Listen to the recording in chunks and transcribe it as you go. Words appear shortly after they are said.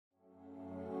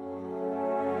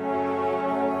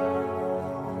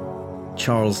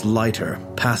Charles Leiter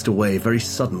passed away very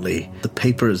suddenly. The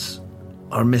papers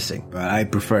are missing. I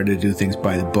prefer to do things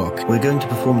by the book. We're going to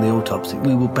perform the autopsy.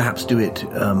 We will perhaps do it,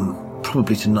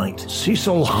 probably tonight.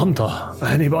 Cecil Hunter.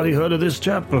 Anybody heard of this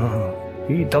chap?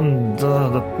 He done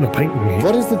the painting.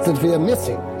 What is it that we are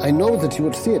missing? I know that you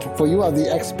would see it, for you are the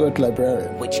expert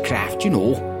librarian. Witchcraft, you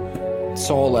know. It's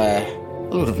all a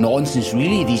load of nonsense,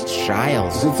 really, these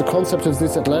trials. Is it the concept of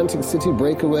this Atlantic City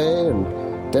breakaway and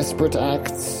desperate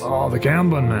acts? Oh, the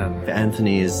gambling man.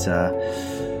 Anthony is,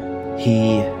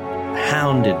 he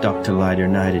hounded Dr. Leiter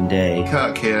night and day.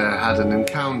 Kirk here had an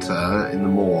encounter in the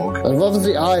morgue. And what was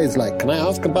the eyes like? Can I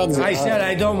ask about the I said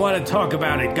I don't want to talk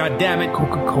about it, goddammit.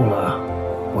 Coca-Cola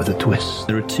with a twist.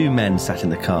 There are two men sat in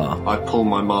the car. I pull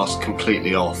my mask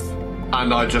completely off,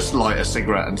 and I just light a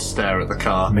cigarette and stare at the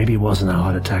car. Maybe it wasn't a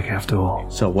heart attack after all.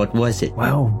 So what was it?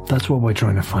 Well, that's what we're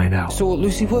trying to find out. So,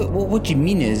 Lucy, what you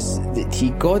mean is that he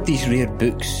got these rare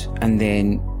books and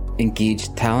then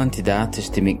engaged talented artists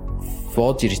to make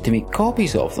forgeries, to make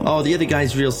copies of them. Oh, the other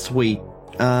guy's real sweet.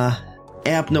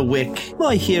 Abner Wick.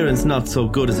 My hearing's not so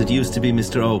good as it used to be,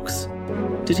 Mr. Oakes.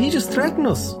 Did he just threaten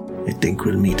us? I think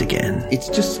we'll meet again. It's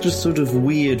just sort of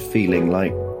weird feeling,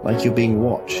 like you're being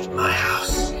watched. My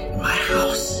house.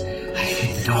 I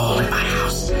hid it all in my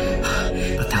house.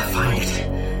 But they'll find it.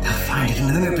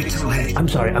 And then it'll be too late. I'm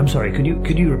sorry.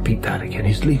 Could you repeat that again?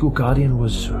 His legal guardian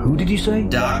was who, did you say?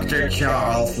 Dr.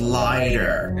 Charles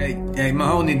Leiter. Hey,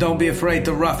 Mahoney, don't be afraid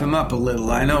to rough him up a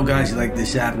little. I know guys like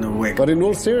this Abner Wick. But in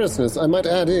all seriousness, I might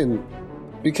add in,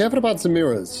 be careful about the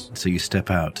mirrors. So you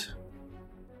step out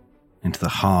into the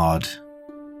hard,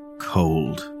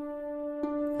 cold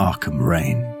Arkham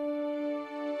rain.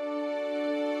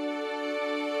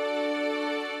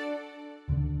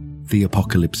 The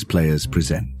Apocalypse Players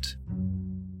present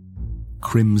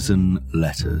Crimson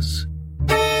Letters. A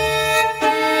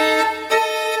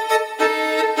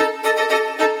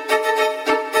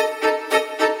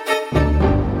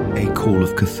Call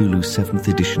of Cthulhu 7th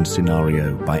edition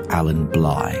scenario by Alan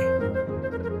Bly.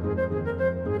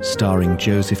 Starring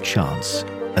Joseph Chance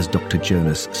as Dr.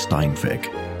 Jonas Steinweg,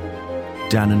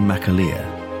 Dannon McAleer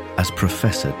as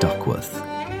Professor Duckworth,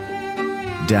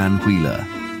 Dan Wheeler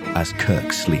as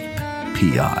Kirk Sleep,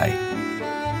 P.I.,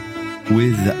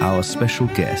 with our special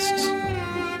guests,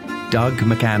 Doug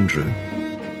McAndrew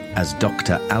as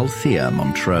Dr. Althea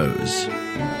Montrose,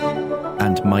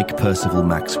 and Mike Percival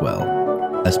Maxwell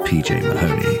as P.J.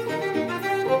 Mahoney.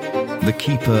 The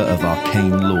Keeper of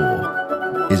Arcane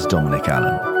Lore is Dominic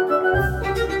Allen.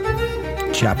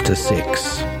 Chapter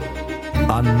 6,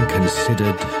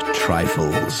 Unconsidered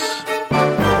Trifles.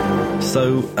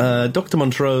 So, Dr.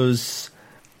 Montrose,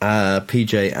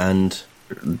 PJ and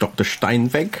Dr.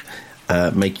 Steinweg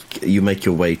make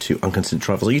your way to Unconsidered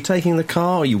Trifles. Are you taking the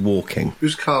car or are you walking?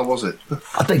 Whose car was it?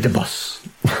 I'll take the bus.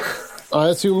 I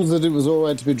assumed that it was all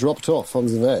right to be dropped off on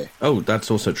the way. Oh,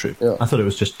 that's also true. Yeah. I thought it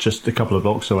was just a couple of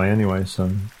blocks away anyway, so...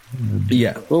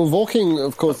 Yeah. Well, walking,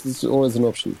 of course, is always an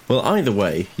option. Well, either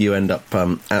way, you end up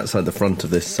outside the front of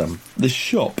this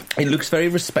shop. It looks very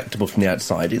respectable from the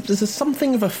outside. There's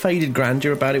something of a faded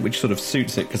grandeur about it, which sort of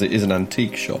suits it because it is an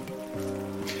antique shop.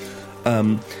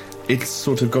 It's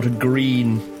sort of got a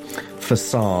green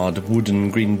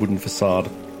wooden facade,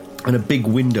 and a big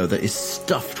window that is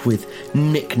stuffed with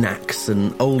knickknacks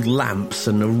and old lamps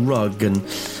and a rug, and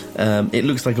it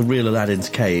looks like a real Aladdin's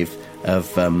cave of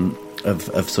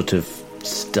sort of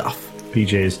stuff.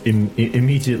 PJ is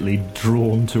immediately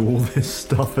drawn to all this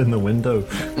stuff in the window.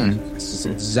 This is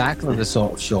exactly the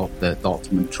sort of shop that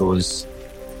Dr. Montrose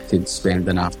could spend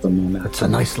an afternoon at. It's a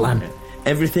nice lamp.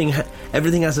 Everything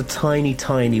has a tiny,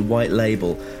 tiny white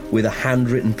label with a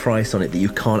handwritten price on it that you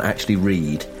can't actually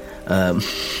read.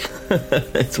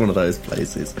 It's one of those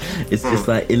places. It's just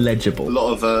like illegible. A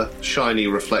lot of shiny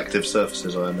reflective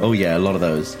surfaces, I know. Oh yeah, a lot of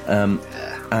those.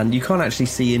 And you can't actually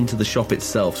see into the shop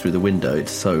itself through the window.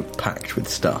 It's so packed with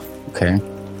stuff. Okay.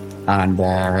 And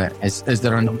is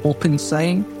there an open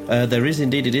sign? There is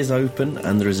indeed. It is open,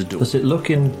 and there is a door. Does it look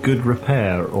in good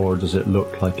repair, or does it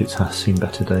look like it has seen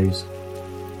better days?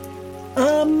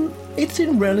 It's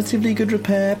in relatively good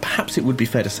repair. Perhaps it would be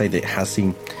fair to say that it has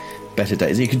seen better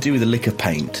days. You could do with a lick of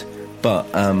paint, but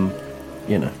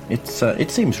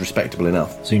it seems respectable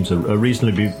enough. Seems a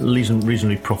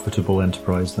reasonably profitable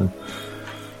enterprise then.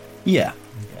 Yeah.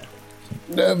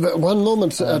 One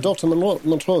moment, Dr.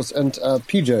 Montrose and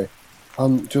PJ.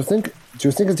 Do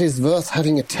you think it is worth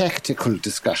having a tactical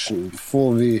discussion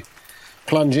before we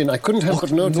plunge in? I couldn't help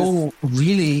but notice. No,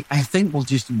 really, I think we'll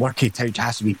just work it out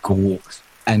as we go.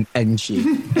 And in she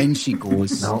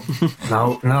goes. No.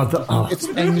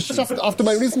 It's just after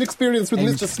my recent experience with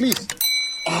Mr. Sleep.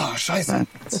 Oh, scheiße.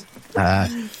 That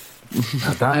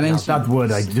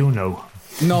word I do know.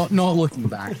 Not looking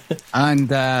back. And,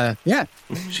 yeah.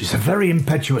 She's a very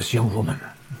impetuous young woman.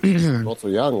 Not so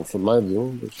young, from my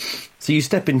view. But... So you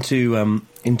step into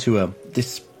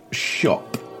this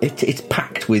shop. It's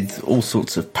packed with all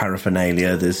sorts of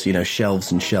paraphernalia. There's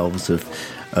shelves and shelves of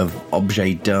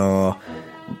objets d'art.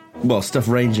 Well, stuff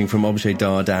ranging from objets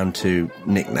d'art down to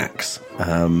knickknacks.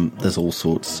 There's all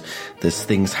sorts. There's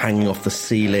things hanging off the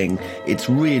ceiling. It's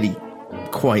really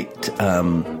quite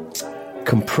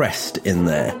compressed in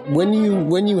there. When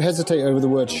you hesitate over the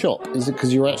word shop, is it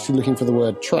because you're actually looking for the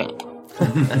word trap?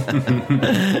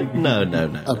 No.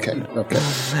 Okay.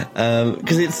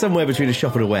 Because it's somewhere between a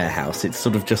shop and a warehouse. It's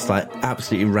sort of just like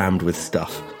absolutely rammed with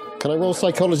stuff. Can I roll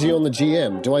psychology on the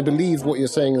GM? Do I believe what you're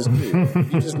saying is true?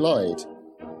 You just lied.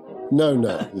 No,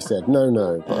 you said.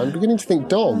 No. But I'm beginning to think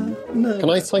Dom. No. Can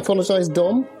I psychologize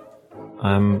Dom?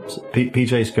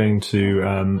 PJ's going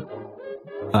to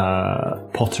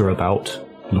potter about,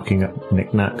 looking at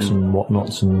knickknacks and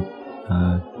whatnots and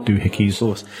doohickeys.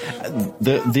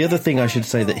 The other thing I should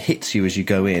say that hits you as you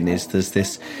go in is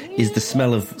the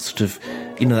smell of sort of,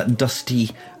 that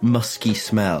dusty, musky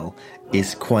smell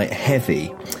is quite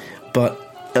heavy. But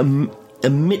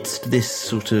amidst this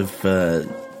sort of,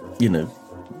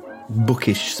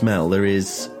 bookish smell, there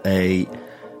is a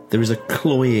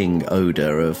cloying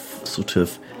odour of sort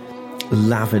of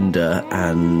lavender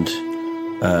and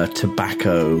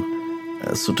tobacco,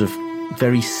 sort of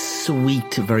very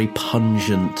sweet, very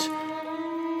pungent,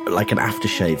 like an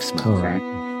aftershave smell.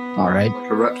 All right. Like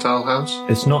a reptile house?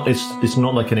 It's not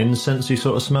like an incensey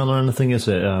sort of smell or anything, is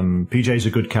it? PJ's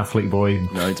a good Catholic boy.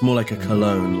 No, it's more like a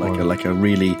cologne, like a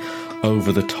really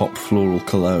over-the-top floral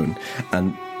cologne.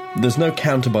 And there's no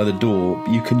counter by the door.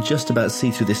 You can just about see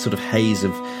through this sort of haze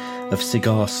of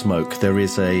cigar smoke.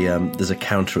 There's a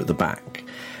counter at the back.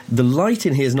 The light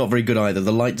in here is not very good either.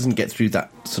 The light doesn't get through that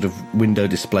sort of window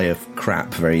display of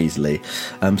crap very easily.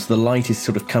 So the light is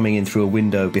sort of coming in through a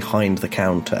window behind the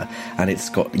counter, and it's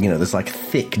got, there's like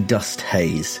thick dust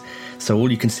haze. So all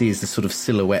you can see is the sort of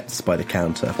silhouettes by the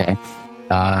counter. Okay.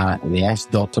 Yes,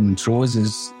 Dr. Montrose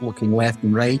is looking left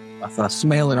and right with a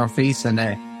smile on her face and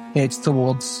heads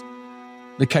towards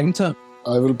the counter.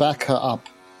 I will back her up.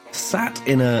 Sat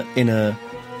in a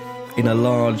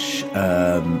large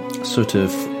sort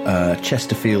of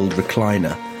Chesterfield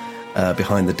recliner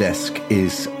behind the desk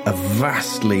is a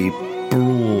vastly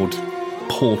broad,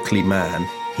 portly man.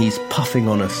 He's puffing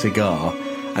on a cigar,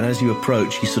 and as you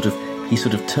approach, he sort of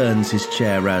turns his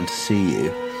chair around to see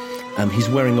you. He's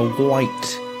wearing a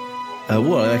white,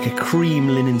 like a cream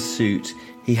linen suit.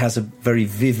 He has a very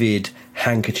vivid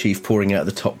handkerchief pouring out of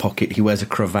the top pocket. He wears a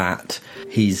cravat.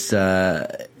 He's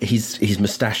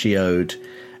mustachioed.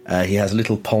 He has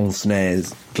little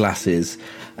pince-nez glasses.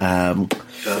 Journal.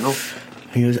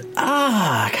 He goes,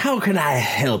 how can I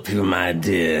help you, my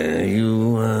dear?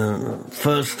 You,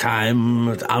 first time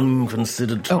at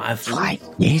Unconsidered Trifles? Right.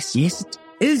 Yes, it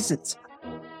is. It's a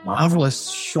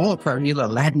marvellous shop, a real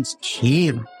Aladdin's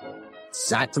cave.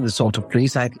 Exactly the sort of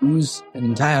place I could use an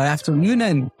entire afternoon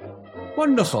in.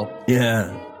 Wonderful.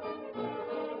 Yeah.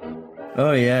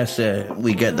 Oh, yes,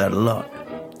 we get that a lot.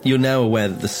 You're now aware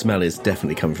that the smell is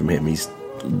definitely coming from him. He's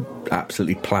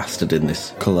absolutely plastered in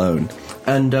this cologne.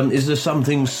 And is there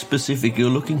something specific you're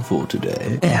looking for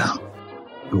today? Yeah.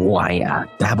 Why,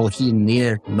 dabble here and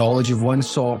there, knowledge of one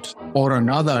sort or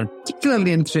another.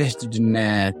 Particularly interested in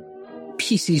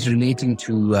pieces relating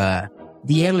to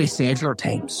the early settler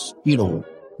times. The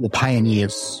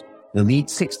pioneers, the late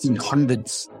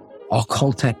 1600s,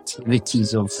 occult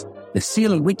activities of the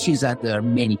Salem witches and their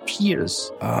many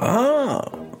peers.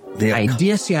 I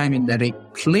dare say I'm in the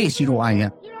right place.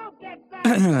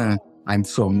 I'm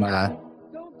from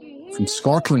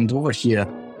Scotland over here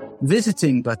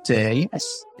visiting, but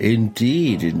yes.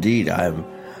 Indeed. I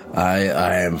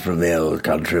am from the old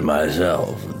country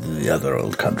myself, the other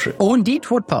old country. Oh, indeed,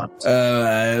 what part?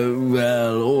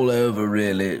 Well, all over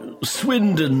really.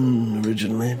 Swindon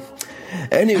originally.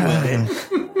 Anyway.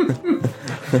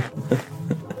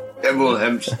 Emerald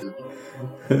Hempstead.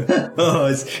 Oh,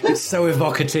 it's so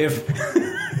evocative.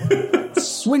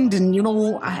 Swindon,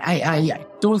 I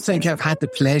don't think I've had the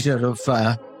pleasure of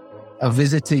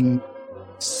visiting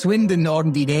Swindon, or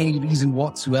indeed any reason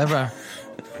whatsoever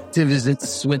to visit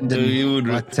Swindon. You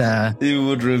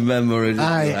would remember it.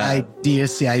 I dare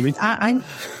say I would. I'm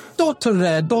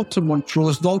Dr.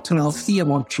 Montrose, Dr. Althea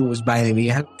Montrose, by the way.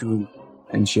 How to?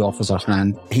 And she offers her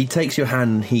hand. He takes your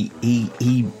hand,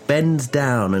 he bends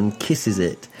down and kisses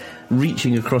it,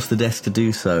 reaching across the desk to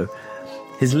do so.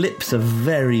 His lips are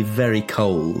very, very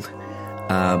cold.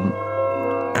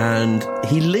 and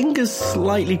he lingers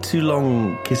slightly too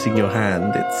long kissing your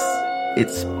hand.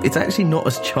 It's actually not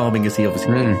as charming as he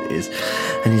obviously is.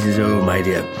 And he says, "Oh, my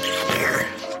dear,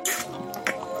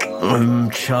 I'm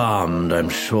charmed, I'm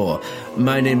sure.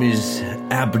 My name is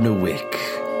Abner Wick.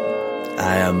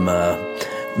 I am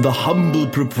the humble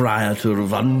proprietor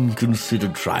of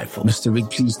Unconsidered Trifles. Mr. Wick,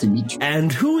 pleased to meet you.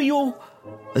 And who are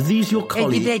these your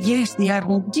colleagues?" Yes, they are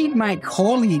indeed my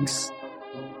colleagues.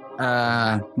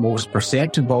 Most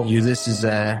perceptive of you, this is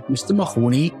Mr.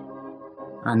 Mahoney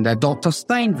and Dr.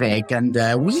 Steinweg, and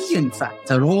we, in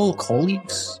fact, are all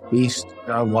colleagues based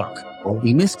on our work at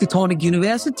the Miskatonic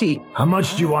University. How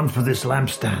much do you want for this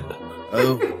lampstand?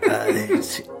 Oh,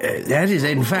 that is,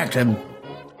 in fact,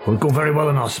 Will go very well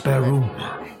in our spare room.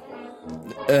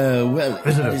 well,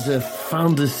 Visitors. it's a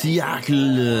fin de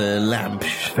siècle lamp.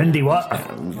 Fendi what?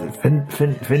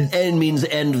 Fin. End means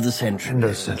end of the century. End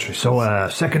of the century. So,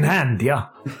 second hand, yeah.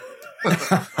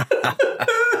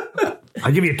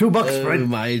 I'll give you $2 for it.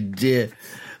 Oh,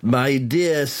 my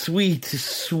dear,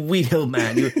 sweet old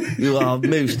man, you are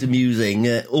most amusing.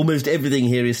 Almost everything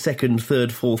here is second,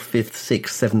 third, fourth, fifth,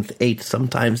 sixth, seventh, eighth,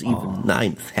 sometimes even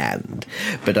ninth hand.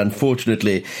 But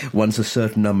unfortunately, once a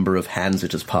certain number of hands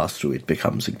it has passed through, it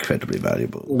becomes incredibly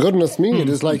valuable. Goodness me, it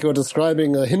is like you're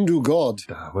describing a Hindu god.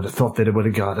 I would have thought that it would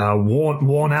have got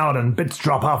worn out and bits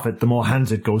drop off it the more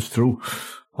hands it goes through.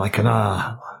 Like an,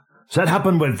 so that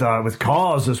happened with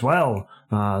cars as well.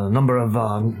 The number of,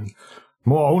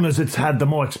 more owners it's had, the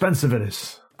more expensive it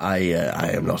is. I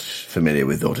am not familiar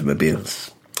with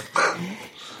automobiles.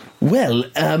 Well,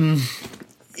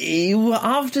 you were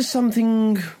after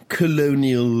something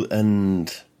colonial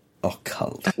and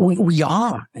occult. We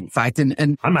are, in fact,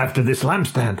 and I'm after this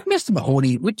lampstand. Mr.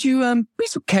 Mahoney, would you be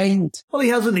so kind? Well, he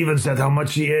hasn't even said how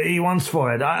much he wants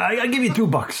for it. I give you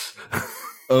 $2.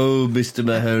 Oh, Mr.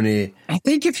 Mahoney. I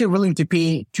think if you're willing to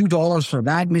pay $2 for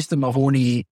that, Mr.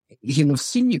 Mahoney, he'll have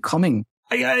seen you coming.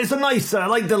 It's a nice, I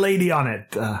like the lady on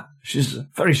it. She's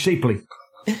very shapely.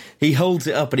 He holds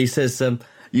it up and he says,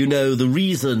 you know, the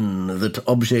reason that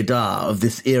objet d'art of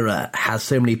this era has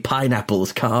so many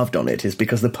pineapples carved on it is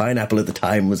because the pineapple at the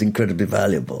time was incredibly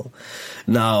valuable.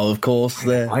 Now, of course,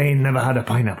 I ain't never had a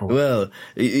pineapple. Well,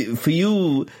 for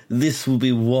you, this will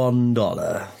be $1.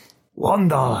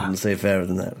 $1? I wouldn't say fairer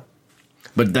than that.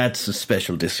 But that's a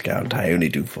special discount I only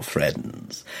do for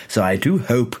friends. So I do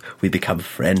hope we become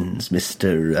friends,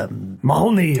 Mr.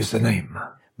 Mahoney is the name.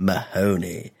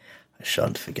 Mahoney. I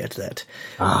shan't forget that.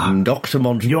 Dr.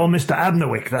 Montrose. You're Mr.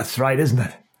 Abnerwick, that's right, isn't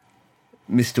it?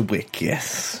 Mr. Wick,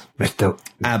 yes. Mr.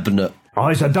 Abner. Oh,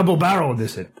 it's a double-barreled,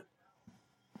 is it?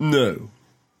 No.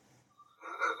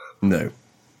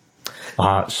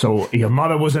 So your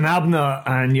mother was an Abner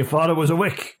and your father was a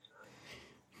Wick?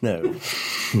 No.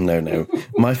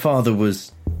 My father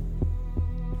was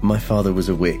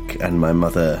a Wick, and my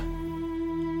mother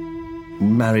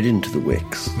married into the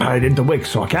Wicks. Married into Wicks,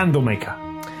 so a candle maker.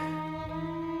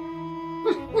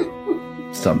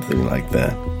 Something like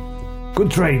that. Good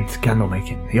trade, candle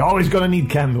making. You're always going to need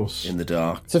candles. In the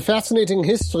dark. It's a fascinating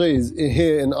history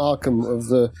here in Arkham of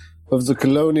the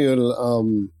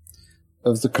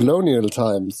colonial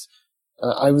times.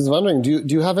 I was wondering, do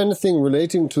you have anything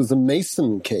relating to the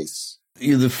Mason case?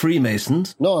 The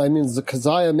Freemasons? No, I mean the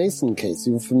Keziah Mason case.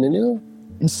 You familiar?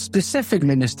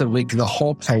 Specifically, Mr. Wick, the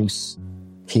Hop House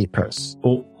papers.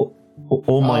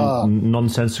 All my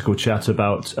nonsensical chat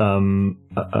about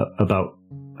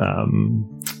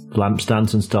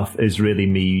lampstands and stuff is really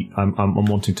me. I'm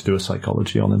wanting to do a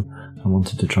psychology on him. I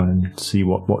wanted to try and see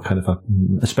what kind of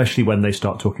especially when they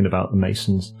start talking about the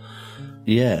Masons.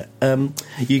 Yeah.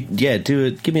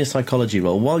 Give me a psychology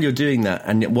roll. While you're doing that,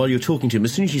 and while you're talking to him,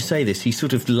 as soon as you say this, he's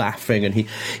sort of laughing, and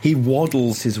he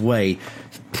waddles his way,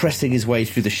 pressing his way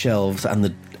through the shelves and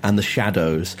the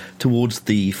shadows towards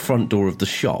the front door of the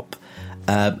shop,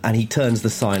 and he turns the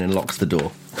sign and locks the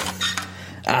door.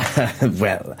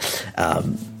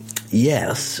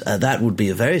 Yes, that would be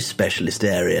a very specialist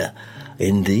area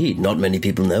indeed. Not many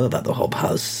people know about the Hop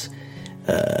House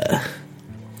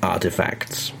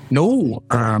artifacts. No,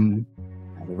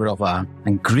 we're of a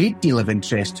great deal of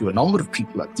interest to a number of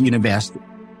people at the university.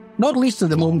 Not least at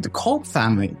the moment the Cobb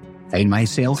family. I find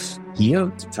myself here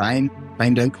to try and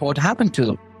find out what happened to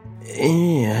them.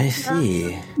 Yeah, I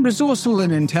see. Resourceful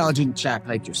and intelligent chap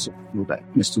like yourself,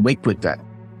 Mr. Wick would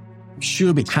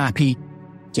sure be happy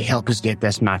to help us get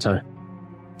this matter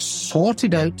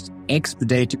sorted out,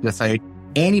 expedited without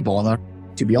any bother.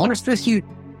 To be honest with you,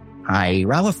 I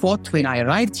rather thought when I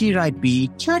arrived here I'd be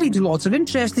chatting to lots of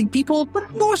interesting people, but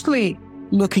mostly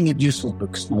looking at useful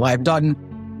books. Now, I've done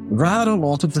rather a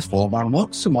lot of the former,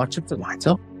 not so much of the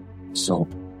latter. So,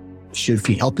 sure if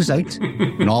you help us out,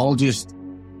 and I'll just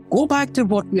go back to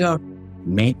what we are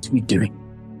meant to be doing.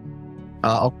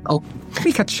 I'll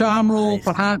make a charm roll,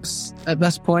 perhaps, at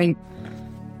this point.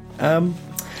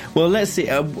 Well, let's see.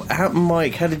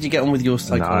 Mike, how did you get on with your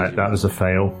psychology? No, that was a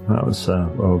fail. That was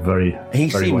very. He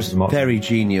very seems very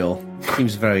genial.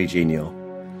 Seems very genial.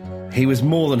 He was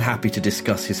more than happy to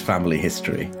discuss his family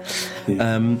history,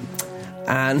 and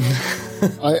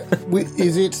is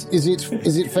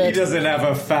it fair? He doesn't have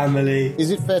a family. Is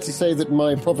it fair to say that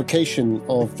my provocation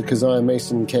of the Keziah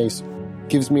Mason case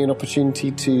gives me an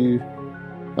opportunity to?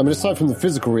 I mean, aside from the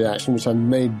physical reaction, which has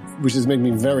made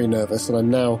me very nervous, and I'm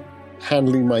now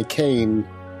handling my cane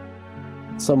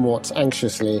somewhat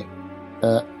anxiously,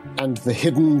 and the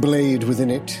hidden blade within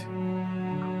it.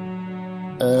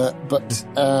 But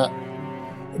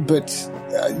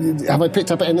have I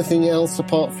picked up anything else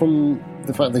apart from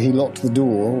the fact that he locked the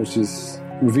door, which is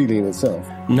revealing in itself?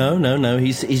 No.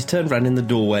 He's turned around in the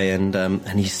doorway and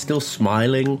he's still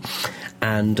smiling.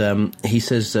 And he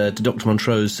says to Dr.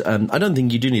 Montrose, I don't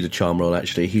think you do need a charm roll,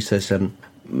 actually. He says,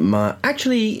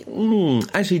 actually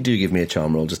do give me a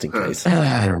charm roll, just in case.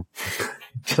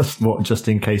 Just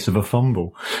in case of a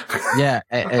fumble? Yeah,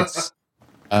 it's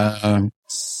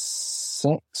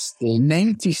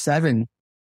 97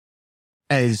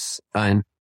 is an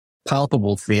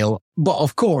palpable fail. But,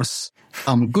 of course,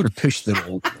 I'm going to push the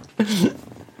roll.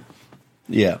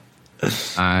 Yeah.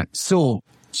 So...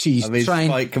 She's trying.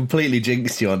 Spike completely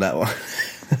jinxed you on that one.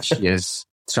 She is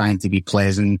trying to be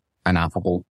pleasant and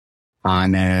affable.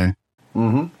 And,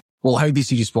 well, how does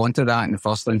she respond to that in the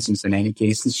first instance in any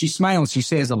case? And she smiles. She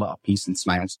says a lot of peace and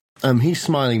smiles. He's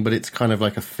smiling, but it's kind of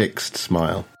like a fixed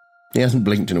smile. He hasn't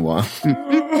blinked in a while.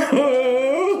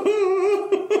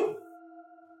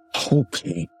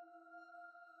 Okay.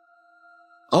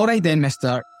 All right then,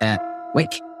 Mr.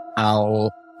 Wick.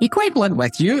 I'll be quite blunt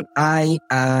with you.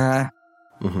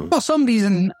 For some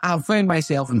reason, I've found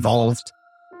myself involved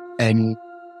in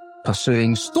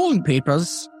pursuing stolen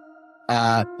papers,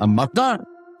 a murder,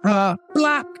 a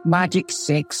black magic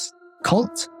sex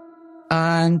cult,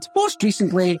 and most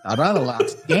recently, a rather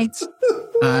large debt,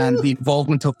 and the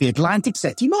involvement of the Atlantic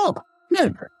City mob.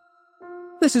 Now,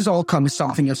 this has all come as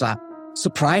something as a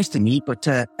surprise to me, but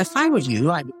if I were you,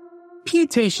 I would pay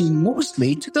attention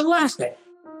mostly to the last bit,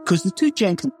 because the two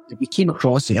gentlemen that we came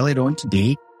across earlier on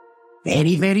today,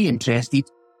 very, very interested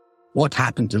what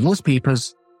happened to those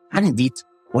papers, and indeed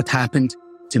what happened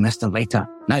to Mr. Leiter.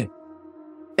 Now,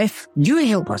 if you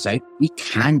help us out, we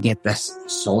can get this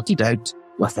sorted out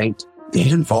without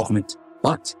their involvement.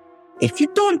 But if you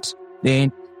don't,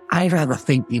 then I rather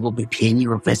think we will be paying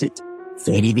you a visit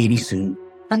very, very soon,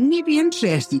 and may be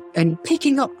interested in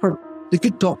picking up where the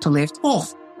good doctor left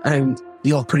off around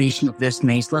the operation of this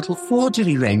nice little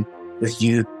forgery ring with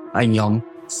you and young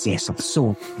Cecil.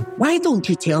 So, why don't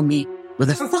you tell me where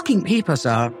the fucking papers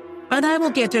are, and I will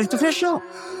get out of the shop.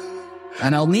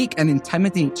 And I'll make an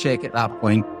intimidate check at that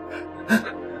point.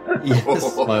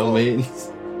 Yes, by all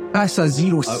means. That's a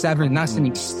 07. That's an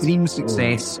extreme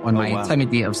success on my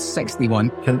intimidate of 61.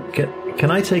 Can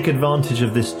I take advantage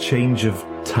of this change of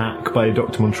tack by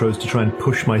Dr. Montrose to try and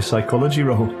push my psychology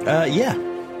roll? Yeah.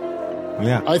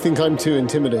 I think I'm too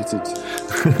intimidated.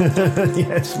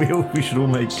 Yes, we should all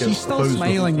make. She's still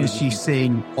smiling as she's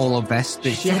saying all of this,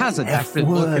 but she has a different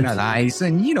look in her eyes,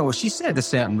 and she said a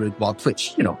certain rude word,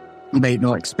 which you might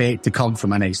not expect to come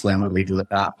from an Icelandic lady like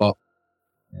that, but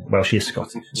well, she is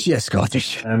Scottish. She is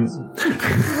Scottish.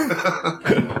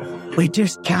 We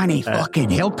just can't fucking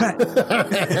help it.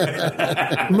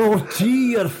 No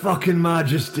tea, your fucking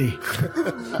majesty.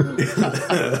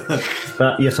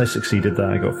 Yes, I succeeded there.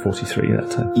 I got 43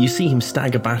 that time. You see him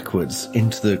stagger backwards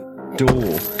into the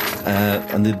door,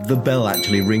 and the bell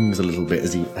actually rings a little bit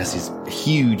as his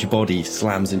huge body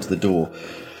slams into the door,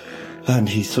 and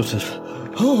he's sort of,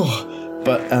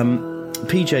 but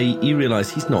PJ, you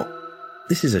realise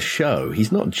this is a show.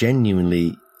 He's not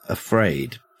genuinely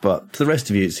afraid. But to the rest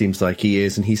of you, it seems like he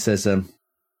is, and he says,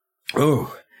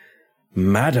 "Oh,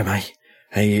 madam, I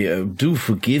do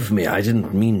forgive me. I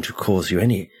didn't mean to cause you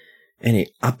any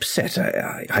upset.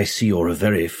 I see you're a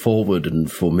very forward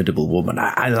and formidable woman.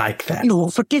 I like that."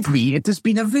 No, forgive me. It has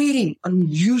been a very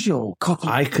unusual couple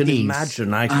of days. I can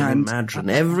imagine.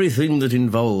 Everything that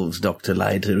involves Dr.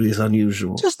 Leiter is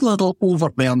unusual. Just a little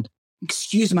overwhelmed.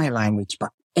 Excuse my language, but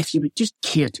if you would just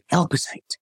care to help us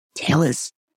out, tell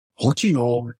us what you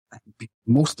know, I would be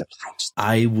most obliged.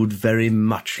 I would very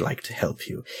much like to help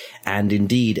you. And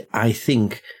indeed, I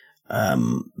think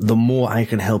the more I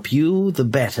can help you, the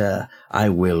better I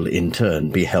will in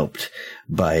turn be helped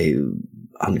by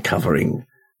uncovering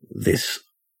this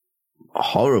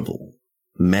horrible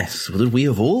mess that we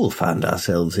have all found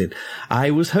ourselves in.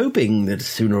 I was hoping that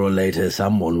sooner or later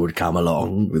someone would come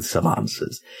along with some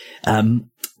answers.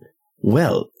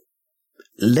 Well,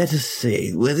 let us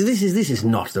see. Well, this is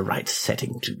not the right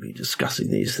setting to be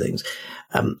discussing these things.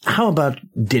 How about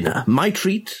dinner? My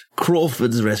treat,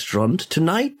 Crawford's restaurant,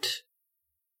 tonight?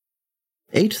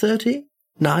 8:30?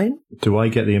 9? Do I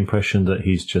get the impression that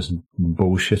he's just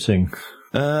bullshitting?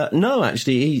 No,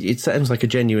 actually, it sounds like a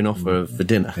genuine offer for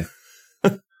dinner.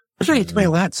 Right,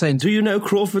 well, that sounds... Do you know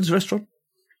Crawford's restaurant?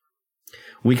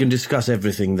 We can discuss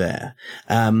everything there.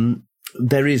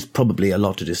 There is probably a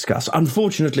lot to discuss.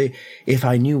 Unfortunately, if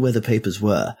I knew where the papers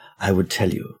were, I would tell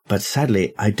you. But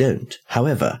sadly, I don't.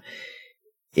 However,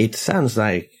 it sounds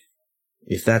like,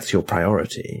 if that's your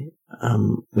priority,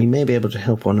 we may be able to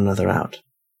help one another out.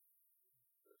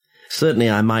 Certainly,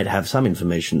 I might have some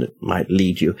information that might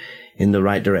lead you in the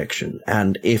right direction.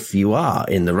 And if you are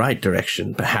in the right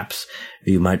direction, perhaps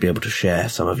you might be able to share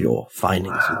some of your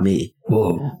findings with me.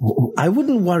 Whoa. I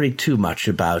wouldn't worry too much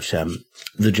about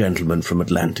the gentleman from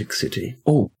Atlantic City.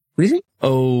 Oh, really?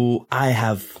 Oh, I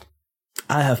have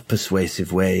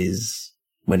persuasive ways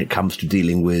when it comes to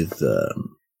dealing with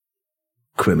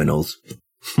criminals.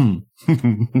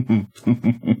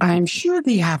 I'm sure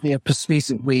they have their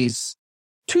persuasive ways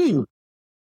too.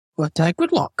 But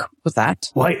good luck with that.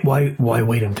 Why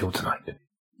wait until tonight?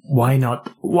 Why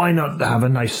not have a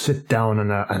nice sit down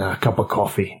and a cup of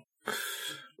coffee?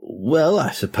 Well,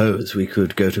 I suppose we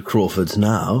could go to Crawford's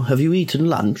now. Have you eaten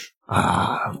lunch?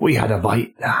 We had a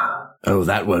bite. Oh,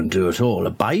 that won't do at all.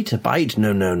 A bite?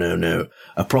 No.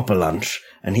 A proper lunch.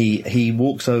 And he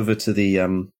walks over to the,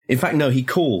 in fact, no, he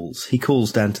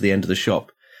calls down to the end of the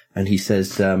shop and he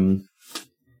says,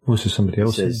 Was there somebody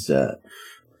else? He says,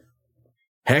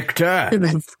 Hector!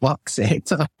 Fuck's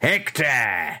Hector.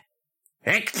 Hector!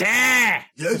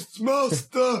 Yes,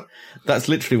 master! That's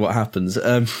literally what happens.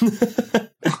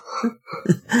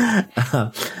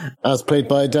 As played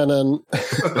by Danan.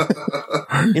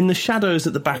 In the shadows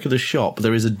at the back of the shop,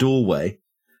 there is a doorway,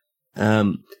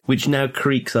 which now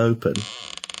creaks open,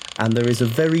 and there is a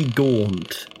very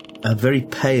gaunt, a very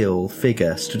pale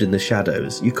figure stood in the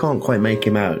shadows. You can't quite make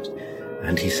him out.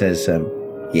 And he says,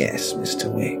 yes,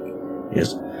 Mr. Wick.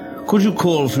 Yes. Could you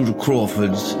call through to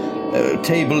Crawford's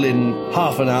table in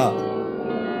half an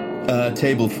hour?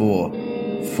 Table for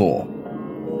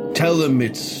 4. Tell them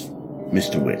it's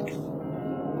Mr. Wick.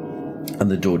 And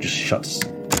the door just shuts.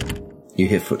 You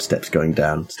hear footsteps going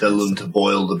down. Tell them to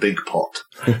boil the big pot.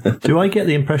 Do I get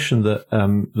the impression that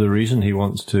the reason he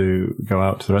wants to go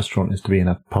out to the restaurant is to be in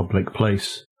a public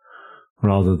place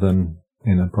rather than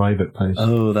in a private place?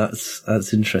 Oh,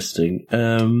 that's interesting.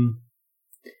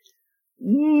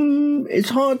 It's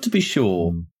hard to be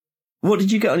sure. What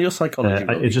did you get on your psychology?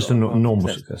 It's just a normal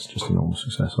success. Just a normal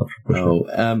success.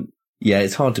 Yeah,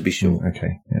 it's hard to be sure.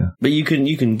 Okay, yeah. But you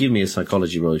can give me a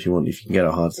psychology roll if you want. If you can get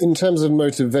a hard. In terms of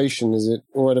motivation, is it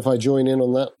all right if I join in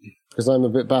on that? Because I'm a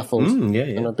bit baffled. Yeah.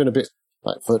 And I've been a bit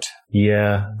backfoot.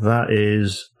 Yeah, that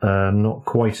is not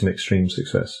quite an extreme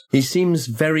success. He seems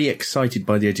very excited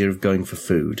by the idea of going for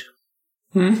food.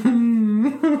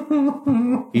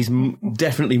 He's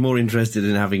definitely more interested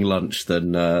in having lunch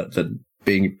than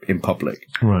being in public.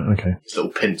 Right, okay. His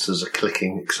little pincers are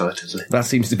clicking excitedly. That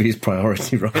seems to be his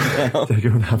priority right now. They're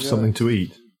going to have something to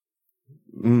eat.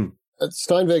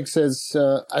 Steinweg says,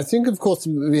 I think, of course,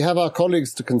 we have our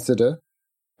colleagues to consider.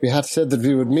 We had said that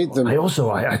we would meet them.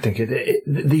 I think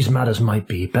these matters might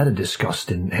be better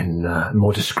discussed in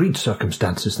more discreet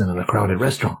circumstances than in a crowded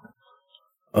restaurant.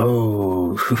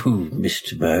 Oh,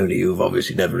 Mr. Mahoney, you've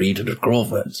obviously never eaten at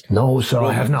Crawford's. No, sir,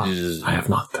 I have not.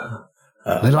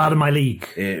 Little out of my league.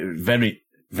 Very,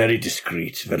 very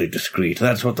discreet, very discreet.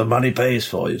 That's what the money pays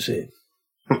for, you see.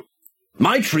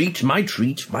 My treat.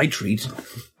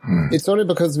 It's only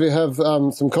because we have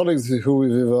some colleagues who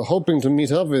we were hoping to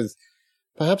meet up with.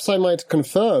 Perhaps I might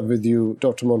confer with you,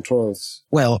 Dr. Montrose.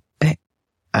 Well,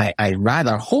 I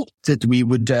rather hoped that we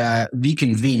would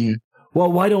reconvene. Well,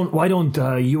 why don't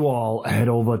you all head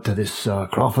over to this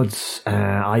Crawford's?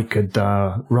 I could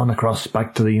run across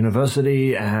back to the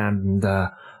university and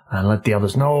let the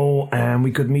others know, and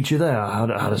we could meet you there. How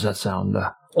does that sound?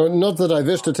 Not that I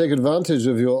wish to take advantage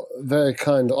of your very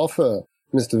kind offer,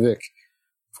 Mr. Vick.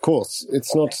 Of course,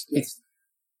 it's not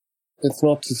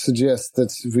to suggest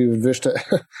that we would wish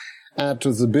to add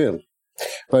to the bill,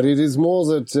 but it is more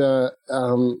that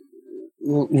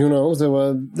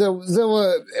there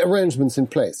were arrangements in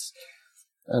place,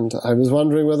 and I was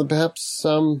wondering whether perhaps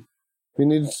we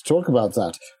needed to talk about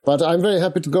that. But I'm very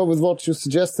happy to go with what you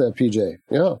suggest there, PJ.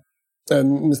 Yeah,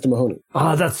 Mr. Mahoney.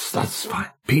 That's fine.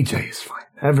 PJ is fine.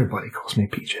 Everybody calls me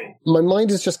PJ. My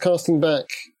mind is just casting back,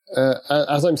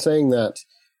 as I'm saying that,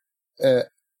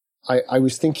 I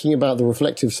was thinking about the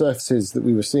reflective surfaces that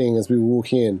we were seeing as we were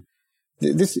walking in.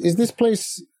 Is this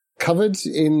place covered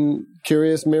in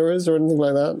curious mirrors or anything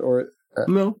like that? Or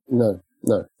No.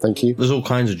 No, thank you. There's all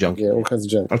kinds of junk. Yeah, all kinds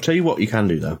of junk. I'll tell you what you can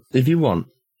do, though. If you want,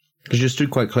 because you're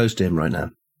stood quite close to him right now,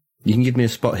 you can give me a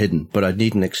spot hidden, but I'd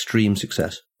need an extreme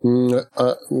success.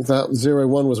 That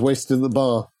 01 was wasted at the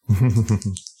bar.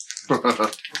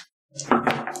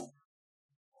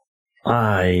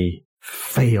 I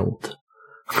failed.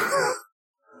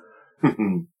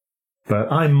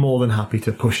 But I'm more than happy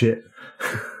to push it.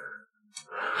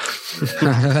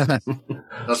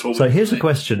 That's what So here's a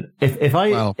question. If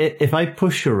I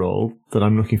push a roll that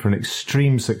I'm looking for an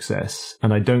extreme success,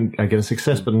 and I get a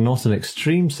success but not an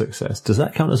extreme success, does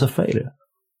that count as a failure?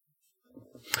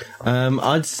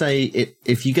 I'd say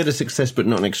if you get a success but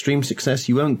not an extreme success,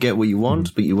 you won't get what you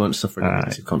want, but you won't suffer any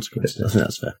negative consequences. I think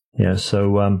that's fair. Yeah.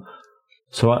 So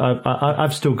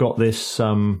I've still got this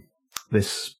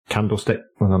this candlestick.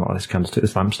 Well, not this candlestick.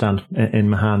 This lampstand in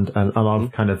my hand, and I'll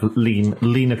kind of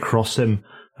lean across him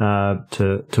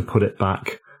to put it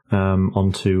back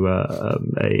onto a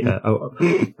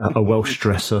Welsh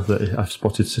dresser that I've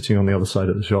spotted sitting on the other side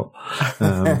of the shop,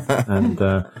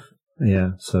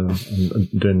 yeah, so I'm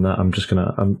doing that. I'm just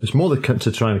gonna. It's more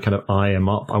to try and kind of eye him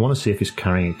up. I want to see if he's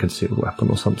carrying a concealed weapon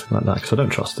or something like that, because I don't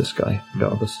trust this guy,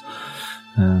 regardless.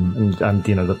 And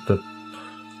you know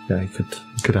he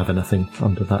could have anything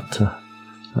under that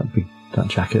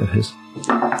jacket of his.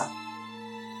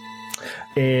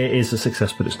 It is a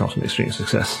success, but it's not an extreme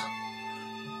success.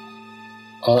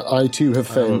 I too have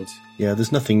failed. Yeah,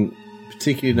 there's nothing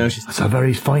particularly noticed. It's a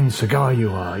very fine cigar you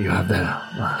have there,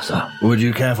 sir. Would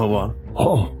you care for one?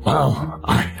 Oh, well,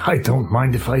 I don't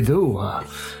mind if I do. I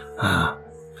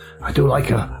do like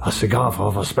a cigar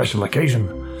for a special occasion.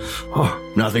 Oh.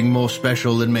 Nothing more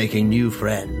special than making new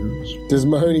friends. Does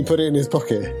Mahoney put it in his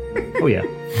pocket? Oh, yeah.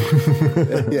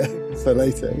 Yeah, for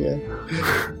later, yeah.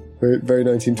 Very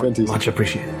 1920s. Much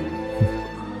appreciated.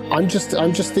 I'm just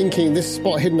thinking, this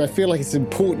spot hidden, I feel like it's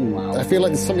important. I feel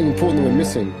like there's something important that we're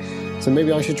missing. So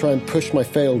maybe I should try and push my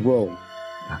failed roll.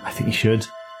 I think you should.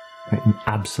 I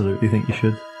absolutely think you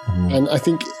should. And I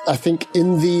think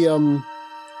in the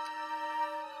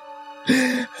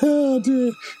oh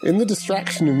dear, in the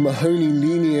distraction of Mahoney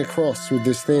leaning across with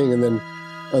this thing and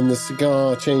the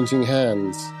cigar changing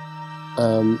hands,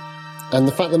 and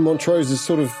the fact that Montrose is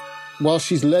sort of, while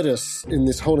she's led us in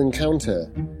this whole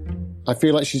encounter, I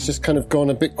feel like she's just kind of gone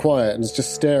a bit quiet and is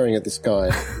just staring at this guy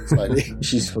slightly.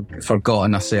 She's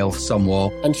forgotten herself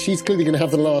somewhat. And she's clearly going to have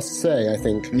the last say, I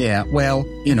think. Yeah, well,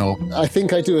 you know. I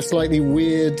think I do a slightly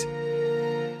weird,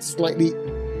 slightly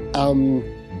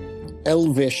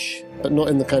elvish, but not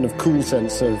in the kind of cool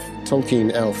sense of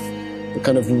Tolkien elf, the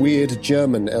kind of weird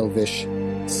German elvish,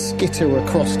 skitter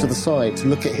across to the side to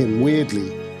look at him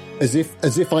weirdly, as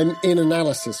if I'm in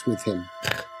analysis with him.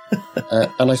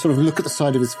 And I sort of look at the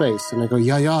side of his face and I go,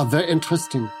 yeah, very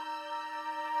interesting.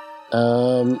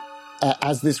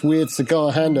 As this weird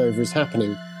cigar handover is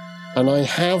happening. And I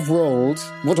have rolled,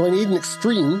 what do I need, an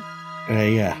extreme?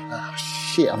 Yeah. Oh,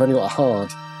 shit, I've only got a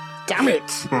hard. Damn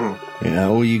it! Yeah,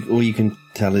 all you can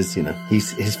tell is, you know,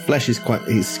 his flesh is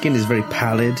his skin is very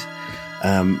pallid,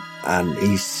 and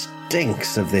he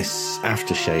stinks of this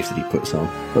aftershave that he puts on.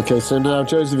 Okay, so now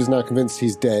Joseph is now convinced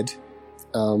he's dead.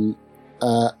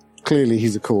 Clearly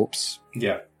he's a corpse.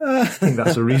 Yeah. I think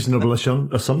that's a reasonable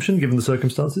assumption given the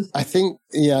circumstances. I think,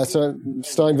 yeah, so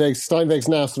Steinweg's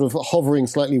now sort of hovering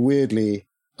slightly weirdly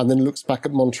and then looks back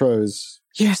at Montrose.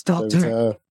 Yes, Doctor.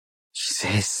 So, She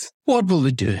says, what will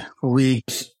we do?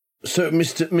 So,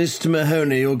 Mr.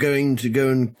 Mahoney, you're going to go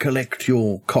and collect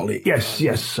your colleague? Yes,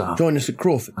 sir. Join us at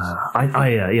Crawford's.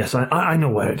 I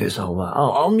know where it is.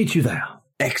 I'll meet you there.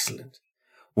 Excellent.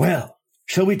 Well,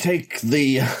 shall we take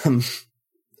the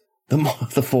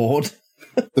Ford?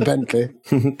 The Bentley.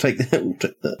 take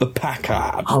the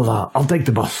Packard. I'll take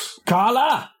the bus.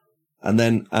 Carla! And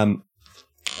then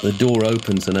the door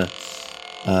opens and a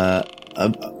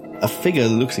figure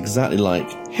that looks exactly like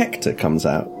Hector comes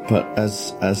out, but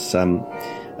as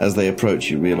they approach,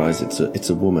 you realise it's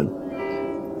a woman,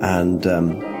 and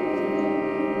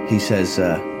he says,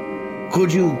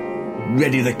 "Could you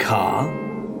ready the car?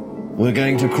 We're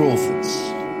going to Crawford's."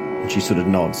 And she sort of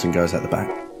nods and goes out the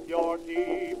back.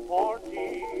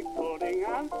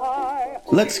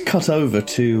 Let's cut over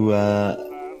to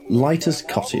Lighter's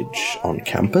cottage on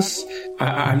campus.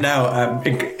 I'm now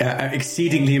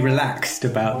exceedingly relaxed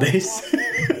about this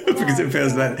because it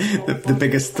feels like the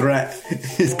biggest threat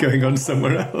is going on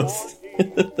somewhere else.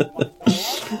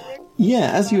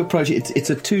 Yeah, as you approach it, it's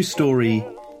a 2-story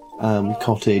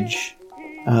cottage.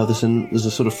 There's a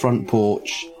sort of front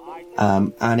porch,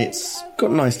 and it's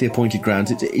got nicely appointed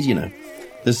grounds.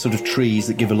 There's sort of trees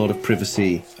that give a lot of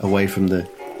privacy away from the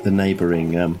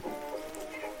neighbouring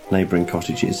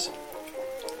cottages.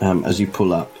 As you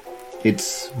pull up,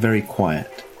 it's very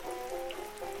quiet.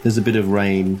 There's a bit of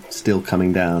rain still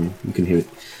coming down. You can hear it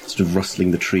sort of rustling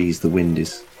the trees. The wind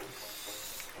is...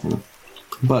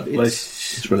 But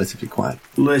it's relatively quiet.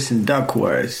 Listen,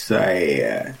 Duckworth,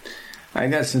 I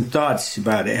got some thoughts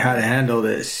about it, how to handle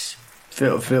this.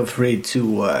 Feel free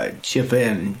to chip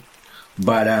in.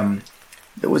 But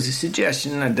there was a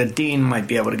suggestion that the dean might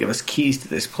be able to give us keys to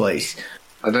this place.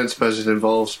 I don't suppose it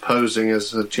involves posing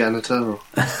as a janitor? Or...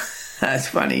 That's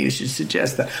funny you should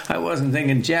suggest that. I wasn't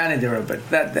thinking janitor, but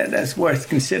that's worth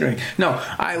considering. No,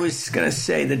 I was going to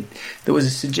say that there was a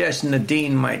suggestion the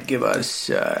dean might give us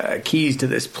keys to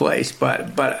this place,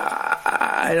 but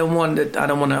I don't want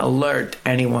to alert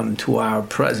anyone to our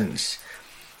presence.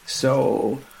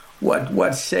 So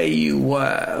what say you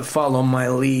follow my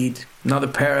lead? Another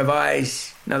pair of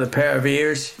eyes, another pair of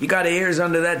ears. You got ears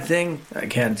under that thing? I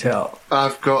can't tell.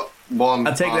 I've got one.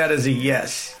 I'll take that as a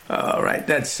yes. All right,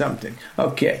 that's something.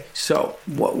 Okay, so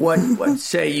what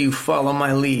say you follow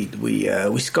my lead? We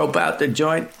scope out the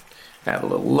joint, have a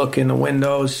little look in the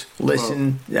windows,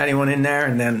 listen, anyone in there,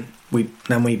 and then we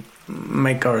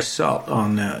make our assault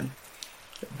on the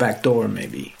back door,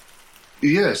 maybe.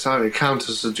 Yes, I mean,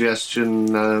 counter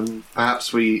suggestion.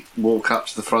 Perhaps we walk up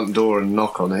to the front door and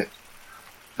knock on it,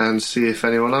 and see if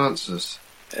anyone answers.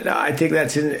 No, I think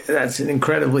that's an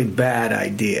incredibly bad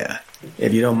idea.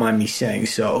 If you don't mind me saying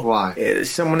so. Why?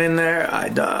 Is someone in there? I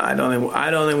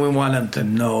don't think we want them to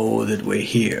know that we're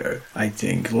here. I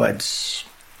think let's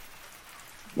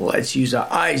use our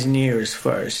eyes and ears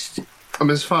first. I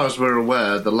mean, as far as we're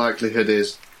aware, the likelihood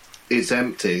is it's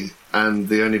empty, and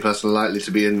the only person likely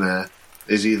to be in there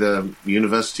is either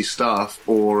university staff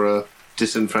or a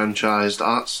disenfranchised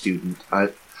art student. I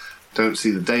don't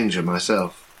see the danger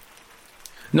myself.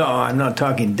 No, I'm not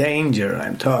talking danger.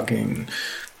 I'm talking...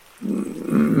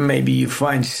 Maybe you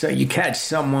catch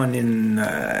someone in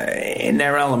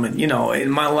their element. You know,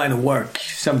 in my line of work,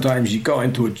 sometimes you go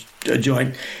into a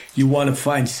joint, you want to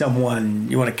find someone,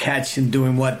 you want to catch them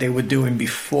doing what they were doing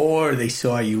before they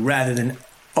saw you, rather than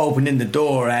opening the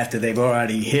door after they've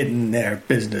already hidden their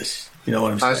business. You know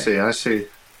what I'm saying? I see.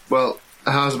 Well,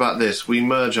 how's about this? We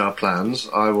merge our plans.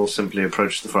 I will simply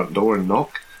approach the front door and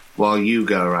knock, while you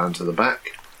go around to the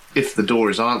back. If the door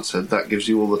is answered, that gives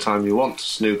you all the time you want to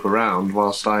snoop around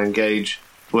whilst I engage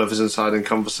whoever's inside in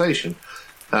conversation.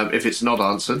 If it's not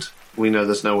answered, we know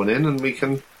there's no one in, and we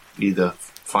can either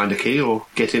find a key or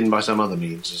get in by some other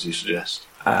means, as you suggest.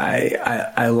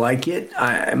 I like it.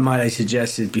 I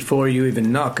suggest that before you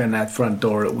even knock on that front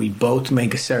door, we both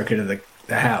make a circuit of the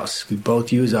house. We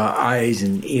both use our eyes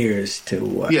and ears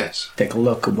to take a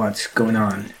look at what's going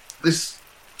on. This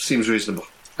seems reasonable.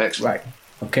 Excellent. Right.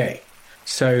 Okay.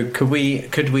 So could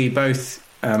we both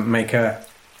make a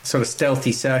sort of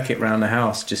stealthy circuit around the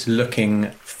house, just looking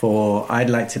for? I'd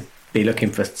like to be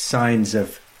looking for signs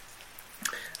of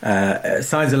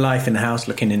life in the house.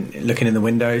 Looking in the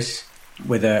windows.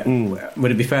 Would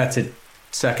it be fair to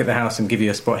circuit the house and give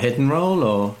you a spot hidden roll,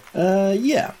 or?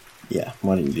 Yeah.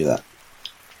 Why don't you do that?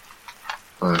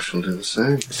 I shall do the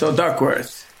same. So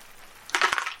Duckworth.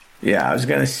 Yeah, I was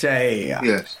going to say.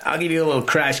 Yes. I'll give you a little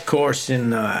crash course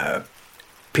in.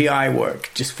 PI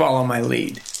work. Just follow my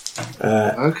lead.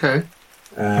 Okay.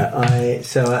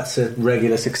 So that's a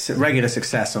regular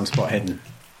success on spot hidden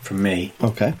from me.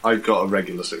 Okay. I've got a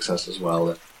regular success as well.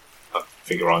 That I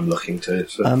figure I'm looking to.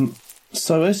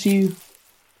 So as you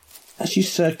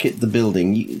circuit the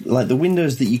building, like the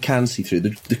windows that you can see through,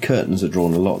 the curtains are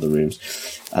drawn in a lot of the rooms.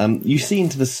 You see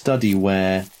into the study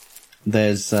where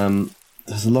there's a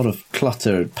lot of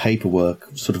clutter and paperwork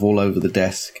sort of all over the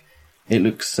desk. It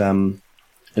looks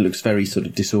very sort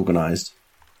of disorganised.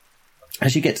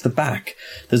 As you get to the back,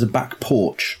 there's a back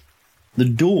porch.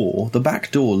 The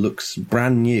back door looks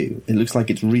brand new. It looks like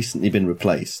it's recently been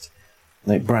replaced.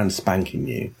 Like brand spanking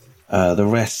new. The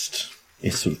rest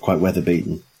is sort of quite weather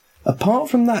beaten. Apart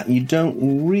from that, you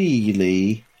don't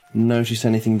really notice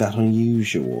anything that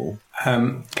unusual.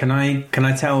 Can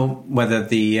I tell whether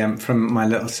from my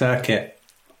little circuit,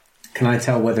 can I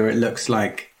tell whether it looks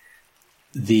like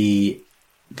the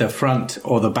front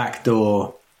or the back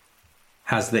door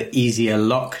has the easier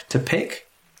lock to pick?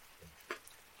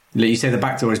 You say the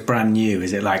back door is brand new.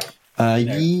 Is it like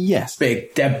yes,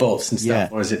 big deadbolts and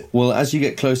stuff, or is it? Well, as you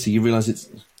get closer, you realise it's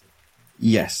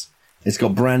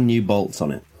got brand new bolts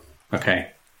on it.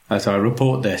 Okay, so I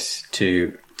report this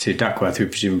to to Duckworth, who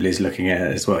presumably is looking at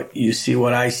it as well. You see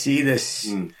what I see? This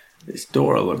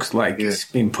door looks like it's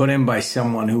been put in by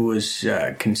someone who was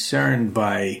concerned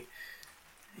by,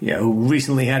 who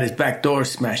recently had his back door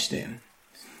smashed in.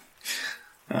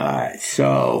 Alright,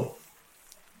 so...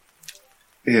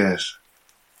 Yes.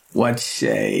 What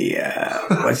say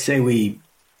we...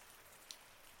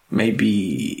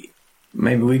 Maybe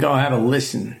we go have a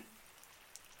listen.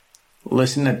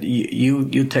 Listen, at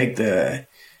you take the...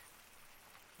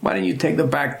 Why don't you take the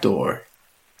back door?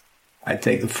 I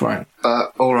take the front.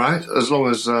 All right, as long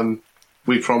as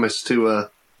we promise to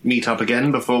meet up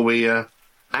again before we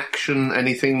action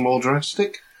anything more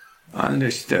drastic.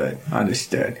 Understood.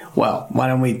 Well, why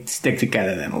don't we stick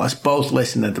together then? Let's both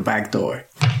listen at the back door.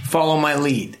 Follow my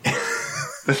lead.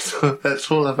 Let's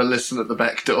all have a listen at the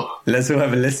back door. Let's all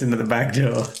have a listen at the back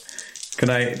door. Can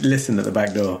I listen at the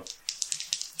back door?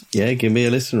 Yeah, give me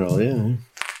a listen roll, yeah.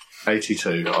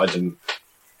 82. I didn't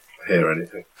hear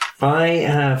anything.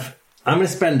 I'm going to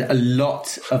spend a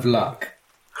lot of luck.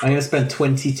 I'm going to spend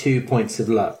 22 points of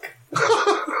luck.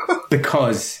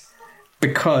 Because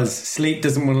Sleep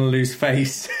doesn't want to lose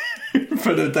face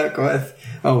for the Duckworth.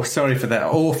 Oh, sorry for that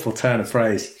awful turn of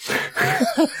phrase.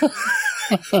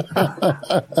 So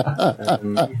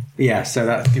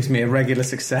that gives me a regular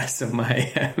success on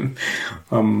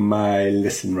my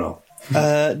listen roll.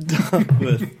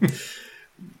 Duckworth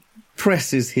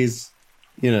presses his,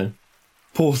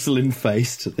 porcelain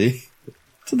face to the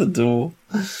door,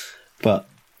 but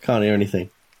can't hear anything.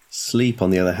 Sleep,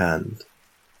 on the other hand,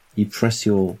 you press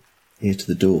your ear to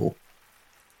the door,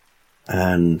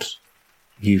 and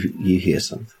you hear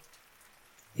something.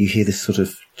 You hear this sort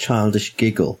of childish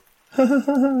giggle.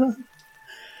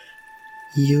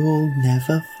 You'll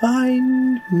never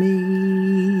find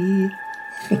me.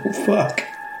 Oh, fuck.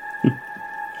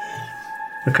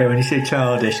 Okay, when you say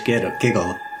childish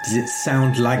giggle, does it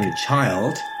sound like a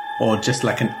child, or just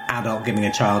like an adult giving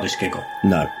a childish giggle?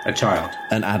 No. A child.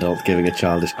 An adult giving a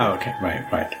childish giggle. Oh, okay,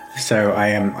 right. So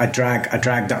I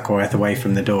drag Duckworth away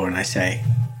from the door and I say,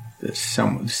 there's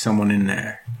someone in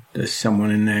there. There's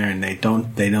someone in there, and they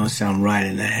don't sound right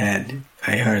in the head.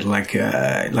 I heard like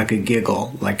a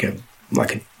giggle, like a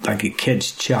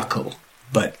kid's chuckle,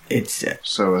 but it's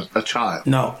so a child.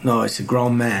 No, it's a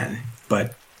grown man,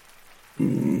 but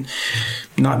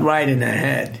not right in the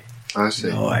head. I see.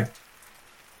 No,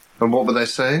 And what were they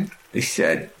saying? They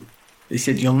said,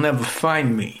 "You'll never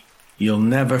find me. You'll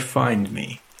never find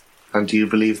me." And do you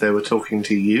believe they were talking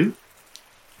to you?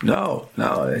 No,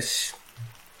 it's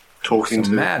talking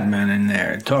to madman in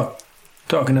there,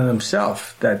 talking to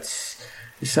himself. That's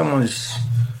someone's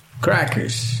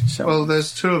crackers. Well,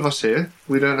 there's two of us here.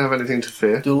 We don't have anything to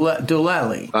fear.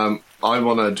 Doolally. I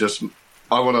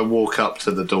want to walk up to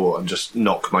the door and just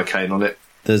knock my cane on it.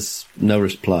 There's no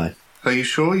reply. Are you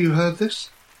sure you heard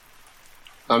this?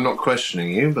 I'm not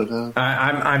questioning you, but...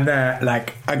 I'm there,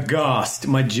 like, aghast.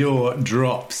 My jaw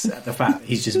drops at the fact that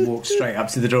he's just walked straight up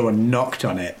to the door and knocked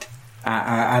on it.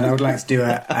 And I would like to do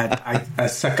a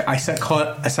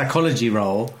psychology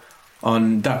roll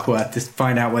on Duckworth to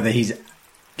find out whether he's,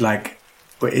 like...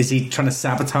 Is he trying to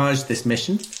sabotage this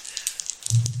mission?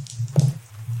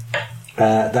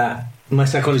 My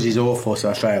psychology is awful, so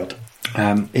I failed.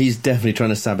 He's definitely trying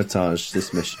to sabotage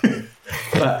this mission.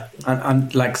 But I'm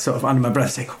like sort of under my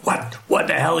breath saying, "What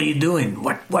the hell are you doing?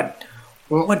 What are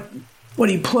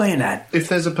you playing at?" If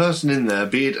there's a person in there,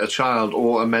 be it a child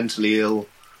or a mentally ill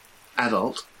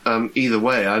adult, either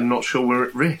way, I'm not sure we're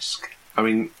at risk. I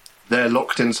mean, they're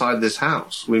locked inside this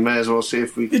house. We may as well see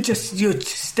if we... You just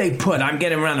stay put. I'm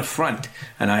getting around the front,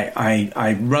 and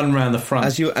I run around the front.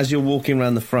 As you're walking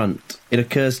around the front, it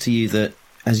occurs to you that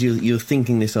as you're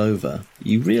thinking this over,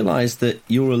 you realise that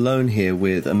you're alone here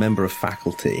with a member of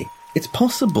faculty. It's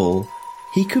possible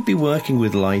he could be working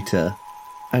with Leiter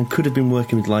and could have been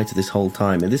working with Leiter this whole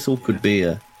time, and this all could be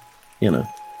Oh,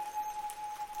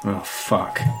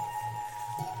 fuck.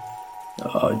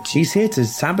 Oh, he's here to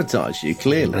sabotage you,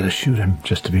 clearly. Better shoot him,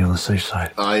 just to be on the safe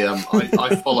side.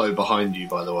 I follow behind you,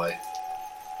 by the way.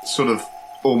 Sort of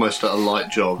almost at a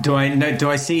light jog. Do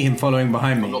I see him following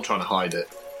behind me? I'm not trying to hide it.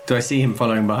 Do I see him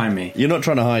following behind me? You're not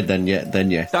trying to hide then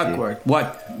yes. Duckworth,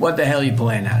 what the hell are you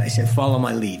playing at? I said, follow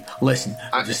my lead. Listen,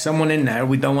 there's someone in there.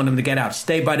 We don't want him to get out.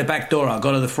 Stay by the back door. I'll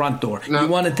go to the front door. No. You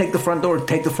want to take the front door?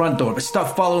 Take the front door. But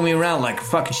stop following me around like a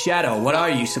fucking shadow. What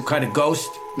are you, some kind of ghost?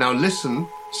 Now listen,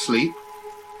 Sleep.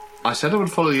 I said I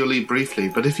would follow your lead briefly,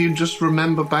 but if you just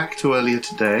remember back to earlier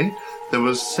today, there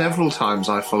was several times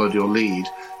I followed your lead,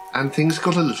 and things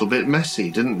got a little bit messy,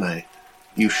 didn't they?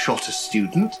 You shot a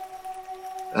student.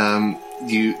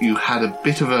 You had a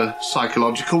bit of a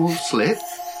psychological slip.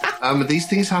 These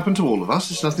things happen to all of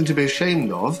us. It's nothing to be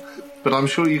ashamed of. But I'm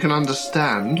sure you can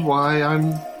understand why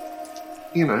I'm,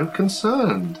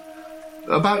 concerned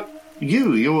about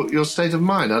you, your state of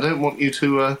mind. I don't want you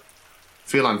to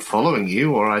feel I'm following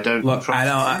you, or I don't. Look, I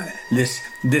don't. This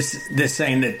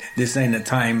ain't the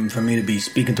time for me to be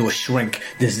speaking to a shrink.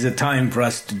 This is a time for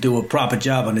us to do a proper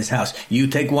job on this house. You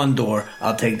take one door,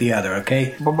 I'll take the other.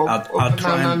 Okay? I'll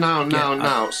try.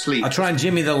 No, sleep. I'll try and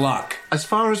jimmy the lock. As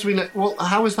far as we know, well,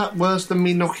 how is that worse than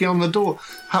me knocking on the door?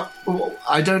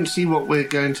 I don't see what we're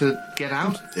going to get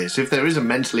out of this. If there is a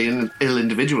mentally ill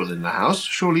individual in the house,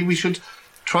 surely we should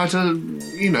try to,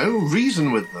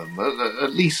 reason with them.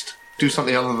 At least do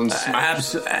something other than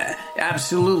smack.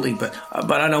 Absolutely, but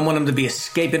I don't want him to be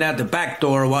escaping out the back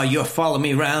door while you're following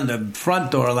me around the front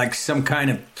door like some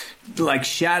kind of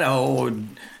shadow or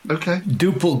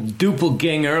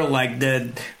doppelganger like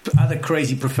the other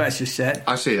crazy professor said.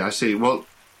 I see. Well,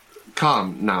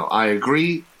 calm now. I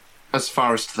agree as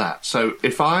far as to that. So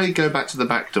if I go back to the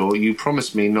back door, you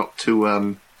promise me not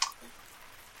to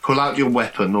pull out your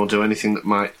weapon or do anything that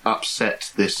might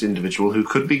upset this individual who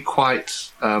could be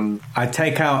quite. I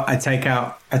take out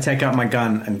my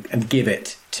gun and give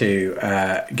it to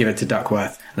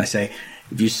Duckworth, and I say,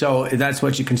 if that's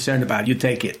what you're concerned about, you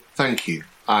take it. Thank you.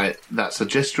 That's a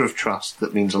gesture of trust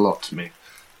that means a lot to me.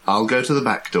 I'll go to the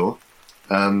back door,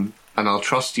 and I'll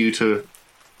trust you to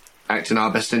act in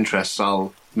our best interests.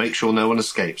 I'll make sure no one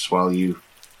escapes while you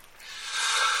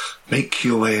make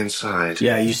your way inside.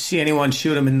 Yeah, you see anyone,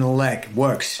 shoot him in the leg.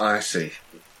 Works. I see.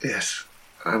 Yes,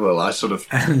 I will. I sort of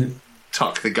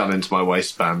tuck the gun into my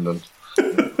waistband and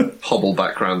hobble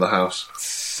back around the house.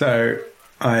 So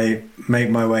I make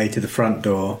my way to the front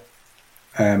door.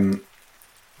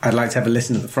 I'd like to have a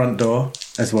listen at the front door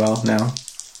as well now.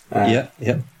 Yeah.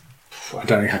 I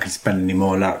don't think I can spend any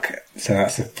more luck, so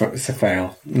it's a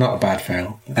fail. Not a bad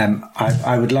fail.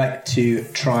 I would like to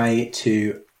try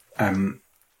to...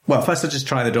 well, first I'll just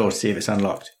try the door to see if it's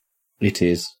unlocked. It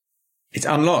is. It's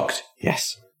unlocked?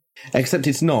 Yes. Except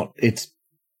it's not. It's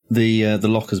the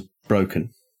lock is broken.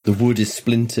 The wood is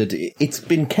splintered. It's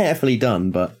been carefully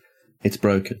done, but it's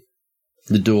broken.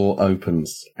 The door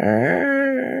opens.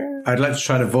 I'd like to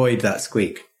try to avoid that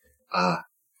squeak.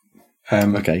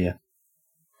 Okay, yeah.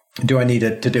 Do I need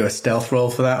to do a stealth roll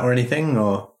for that or anything,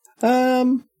 or?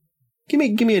 Give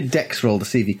me a dex roll to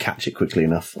see if you catch it quickly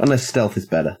enough. Unless stealth is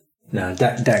better. No,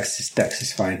 dex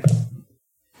is fine.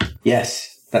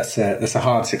 Yes, that's a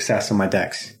hard success on my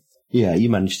dex. Yeah, you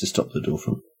managed to stop the door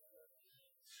from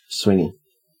swinging.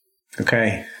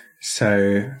 Okay,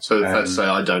 so let's say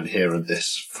I don't hear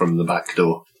this from the back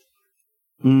door.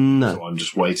 No. So I'm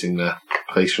just waiting there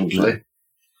patiently.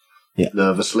 Yeah.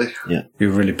 Nervously. Yeah.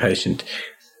 You're really patient.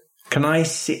 Can I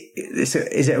see? It's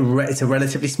a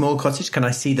relatively small cottage. Can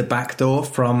I see the back door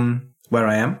from where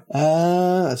I am?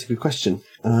 That's a good question.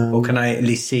 Or can I at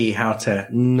least see how to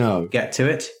get to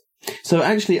it? So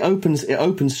actually, it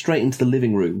opens straight into the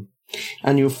living room,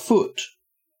 and your foot.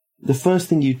 The first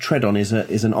thing you tread on is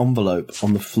an envelope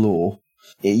on the floor.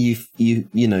 You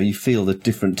feel the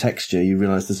different texture. You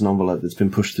realise there's an envelope that's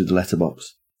been pushed through the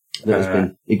letterbox that has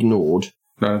been ignored.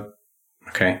 No.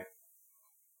 Okay.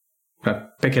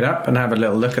 Pick it up and have a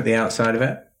little look at the outside of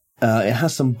it. It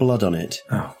has some blood on it.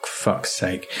 Oh, fuck's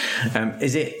sake!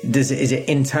 Is it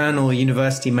internal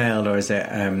university mail, or is it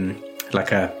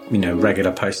like a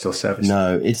regular postal service?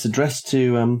 No, it's addressed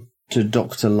to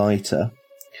Dr. Leiter,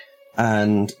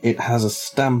 and it has a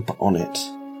stamp on it,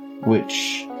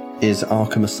 which is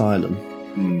Arkham Asylum.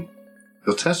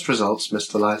 Your test results,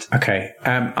 Mr. Leiter. Okay.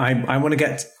 I want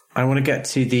to get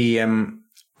to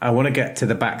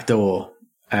the back door.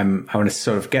 I want to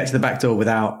sort of get to the back door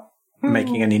without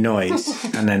making any noise,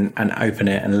 and open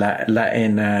it and let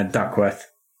in Duckworth.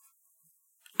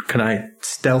 Can I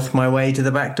stealth my way to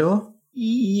the back door?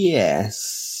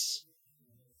 Yes.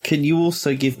 Can you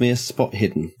also give me a spot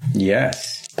hidden?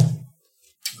 Yes.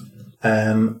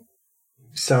 So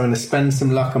I'm going to spend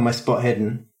some luck on my spot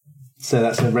hidden. So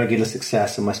that's a regular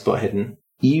success on my spot hidden.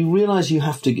 You realise you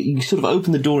sort of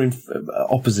open the door in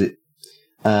opposite.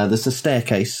 There's a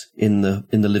staircase in the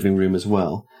living room as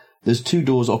well. There's two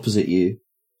doors opposite you.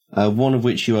 One of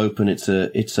which you open. It's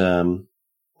a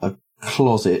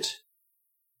closet.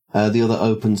 The other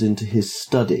opens into his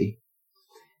study,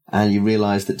 and you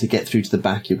realise that to get through to the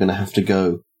back, you're going to have to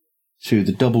go through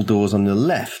the double doors on the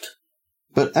left.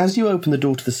 But as you open the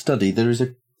door to the study, there is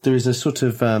a sort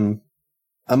of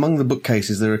among the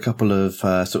bookcases there are a couple of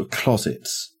sort of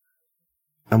closets,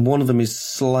 and one of them is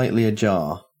slightly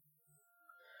ajar.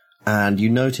 And you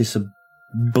notice a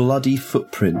bloody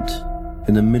footprint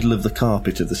in the middle of the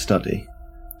carpet of the study.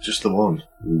 Just the one.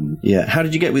 Yeah. How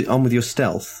did you get on with your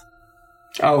stealth?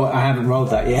 Oh, I haven't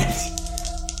rolled that yet.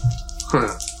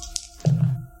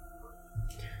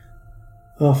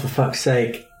 Oh, for fuck's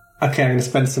sake. Okay, I'm going to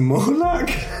spend some more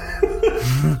luck.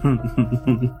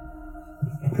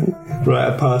 Right,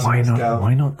 I passed.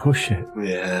 Why not push it?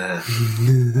 Yeah.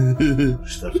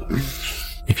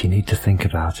 If you need to think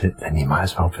about it, then you might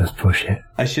as well just push it.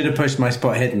 I should have pushed my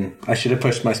spot hidden.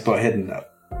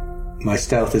 My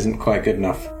stealth isn't quite good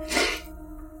enough.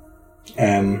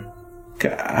 No,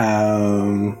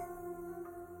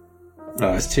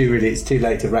 it's too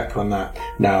late to wreck on that.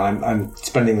 No, I'm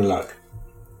spending the luck.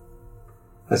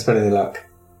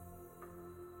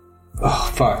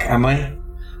 Oh fuck, am I?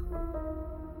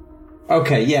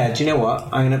 Okay, yeah, do you know what?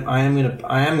 I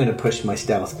am gonna push my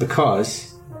stealth,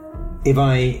 because if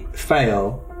I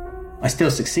fail, I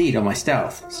still succeed on my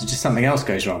stealth. So just something else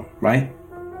goes wrong, right?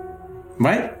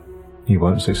 Right? You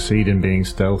won't succeed in being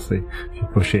stealthy if you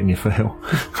push it and you fail.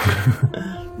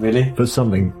 Really? But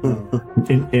something...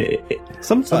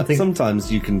 Sometimes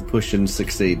you can push and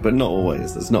succeed, but not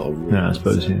always. That's not a rule. No, I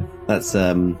suppose, yeah. That's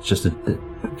It's just a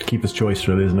keeper's choice,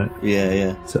 really, isn't it?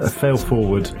 yeah. So a fail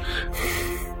forward.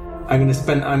 I'm gonna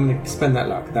spend that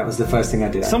luck. That was the first thing I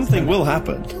did. Something will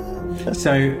happen.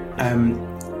 So,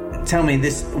 tell me,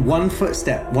 this one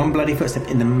bloody footstep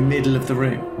in the middle of the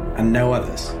room, and no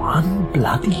others. One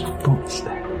bloody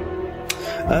footstep.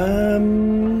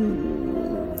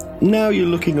 Now you're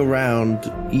looking around.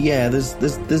 Yeah, there's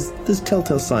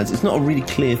telltale signs. It's not a really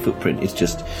clear footprint. It's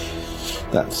just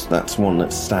that's one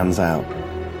that stands out.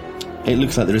 It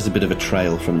looks like there is a bit of a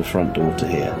trail from the front door to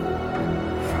here.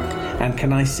 And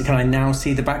can I now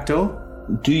see the back door?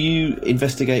 Do you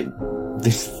investigate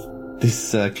this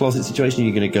closet situation?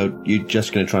 You're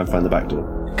just going to try and find the back door?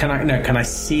 Can I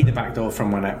see the back door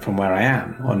from where I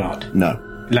am, or not? No.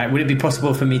 Like, would it be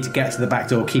possible for me to get to the back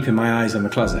door keeping my eyes on the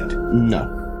closet?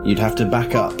 No. You'd have to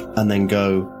back up and then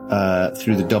go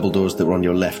through the double doors that were on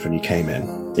your left when you came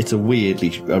in. It's a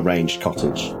weirdly arranged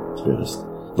cottage, to be honest.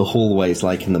 The hallway's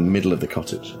like in the middle of the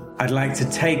cottage. I'd like to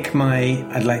take my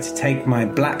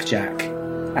blackjack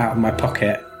out of my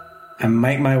pocket and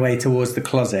make my way towards the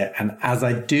closet, and as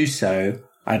I do so,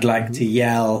 I'd like to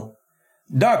yell,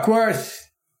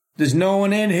 "Duckworth! There's no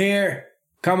one in here!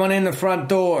 Come on in the front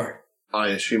door!" I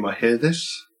assume I hear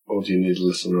this, or do you need a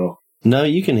listen roll? No,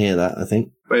 you can hear that, I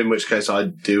think. In which case I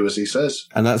do as he says.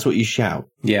 And that's what you shout?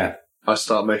 Yeah. I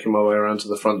start making my way around to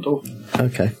the front door.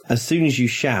 Okay. As soon as you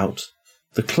shout,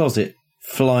 the closet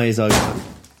flies open.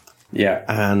 Yeah.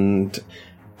 And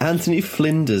Anthony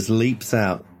Flinders leaps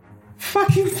out.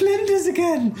 Fucking Flinders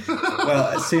again!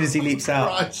 Well, as soon as he leaps out...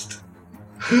 Christ.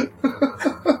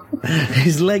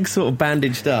 His leg's sort of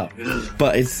bandaged up,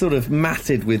 but it's sort of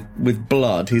matted with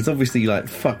blood. He's obviously,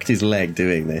 fucked his leg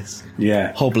doing this.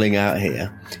 Yeah. Hobbling out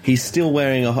here. He's still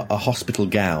wearing a hospital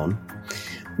gown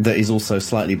that is also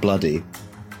slightly bloody.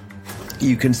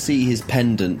 You can see his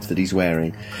pendant that he's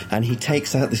wearing, and he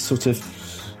takes out this sort of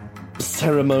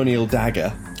ceremonial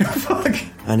dagger. Fuck.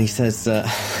 And he says,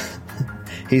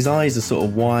 his eyes are sort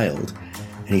of wild,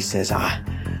 and he says,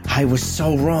 I was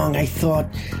so wrong. I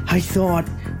thought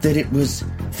that it was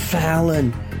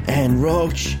Fallon and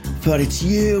Roach, but it's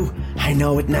you. I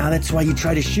know it now. That's why you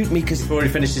try to shoot me, because... Before he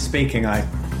finishes speaking, I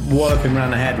wallop him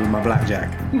round the head with my blackjack.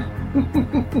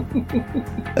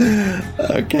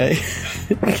 Okay.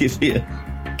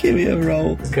 Give me a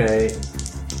roll. Okay.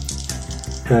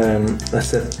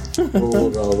 That's a brawl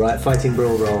roll, right? Fighting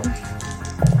brawl roll.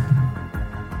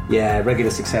 Yeah, regular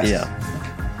success. Yeah.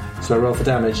 So I roll for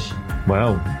damage.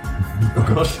 Well... Oh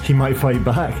God. He might fight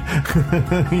back.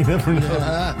 You never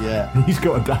know. Yeah. He's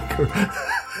got a dagger.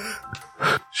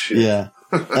 Shit. Yeah.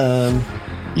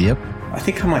 Yep. I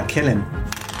think I might kill him.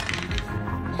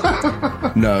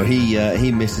 No,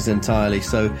 he misses entirely.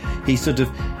 So he's still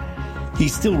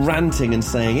ranting and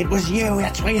saying, "It was you.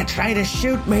 That's why you tried to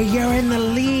shoot me. You're in the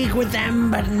league with them,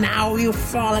 but now you've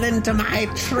fallen into my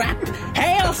trap.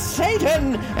 Hail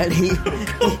Satan!" And he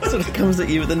sort of comes at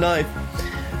you with a knife.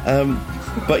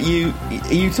 But you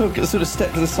took a sort of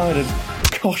step to the side and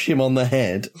cosh him on the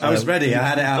head. I was ready. I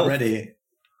had it out ready.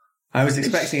 I was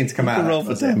expecting it to come out. Roll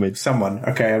for damage. Someone.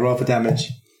 Okay, I roll for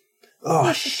damage.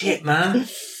 Oh, shit, man.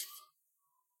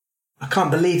 I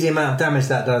can't believe the amount of damage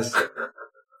that does.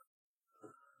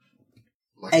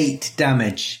 8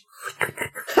 damage.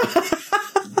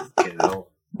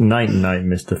 Night,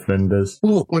 Mr. Flinders.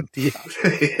 Oh, dear.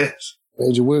 Yes.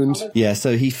 Major wound. Yeah,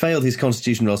 so he failed his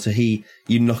constitution roll, so you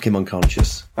knock him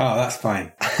unconscious. Oh, that's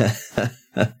fine.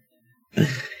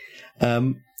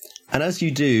 And as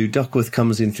you do, Duckworth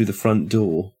comes in through the front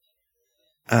door,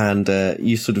 and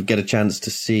you sort of get a chance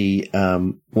to see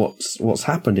what's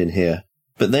happened in here.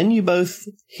 But then you both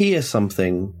hear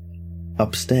something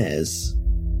upstairs.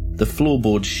 The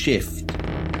floorboards shift.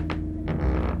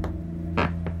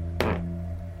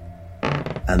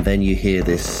 And then you hear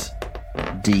this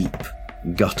deep,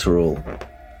 guttural,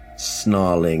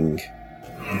 snarling.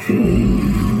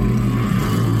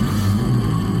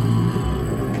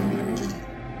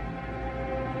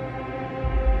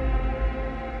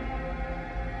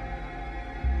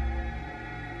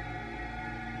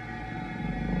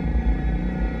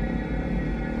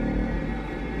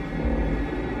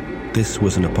 This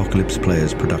was an Apocalypse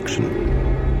Players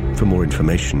production. For more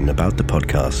information about the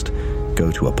podcast, go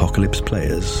to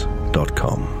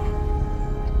apocalypseplayers.com.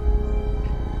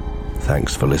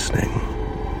 Thanks for listening.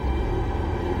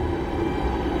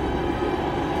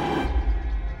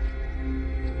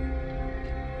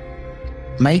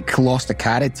 Mike lost a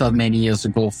character many years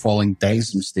ago falling down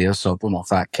some stairs, so I don't know if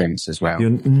that counts as well. You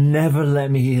never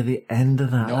let me hear the end of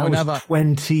that. No, that was never.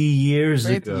 20 years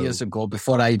 20 ago. years ago,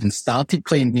 before I even started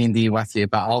playing D&D with you,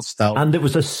 but I'll still... And it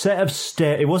was a set of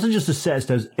stairs. It wasn't just a set of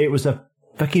stairs. It was a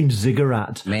fucking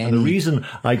ziggurat. And the reason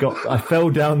I fell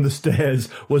down the stairs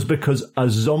was because a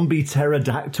zombie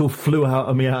pterodactyl flew out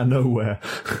of me out of nowhere.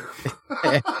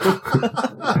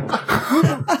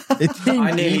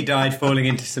 I nearly died falling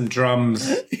into some drums.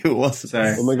 It was.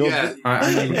 So, Oh my god! Yeah.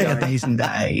 I nearly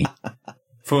died.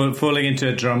 Falling into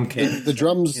a drum kit. The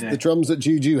drums at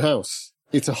Juju House.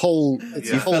 It's a whole.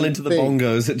 It's a whole Fell into the thing.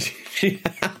 bongos at Gigi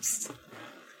House.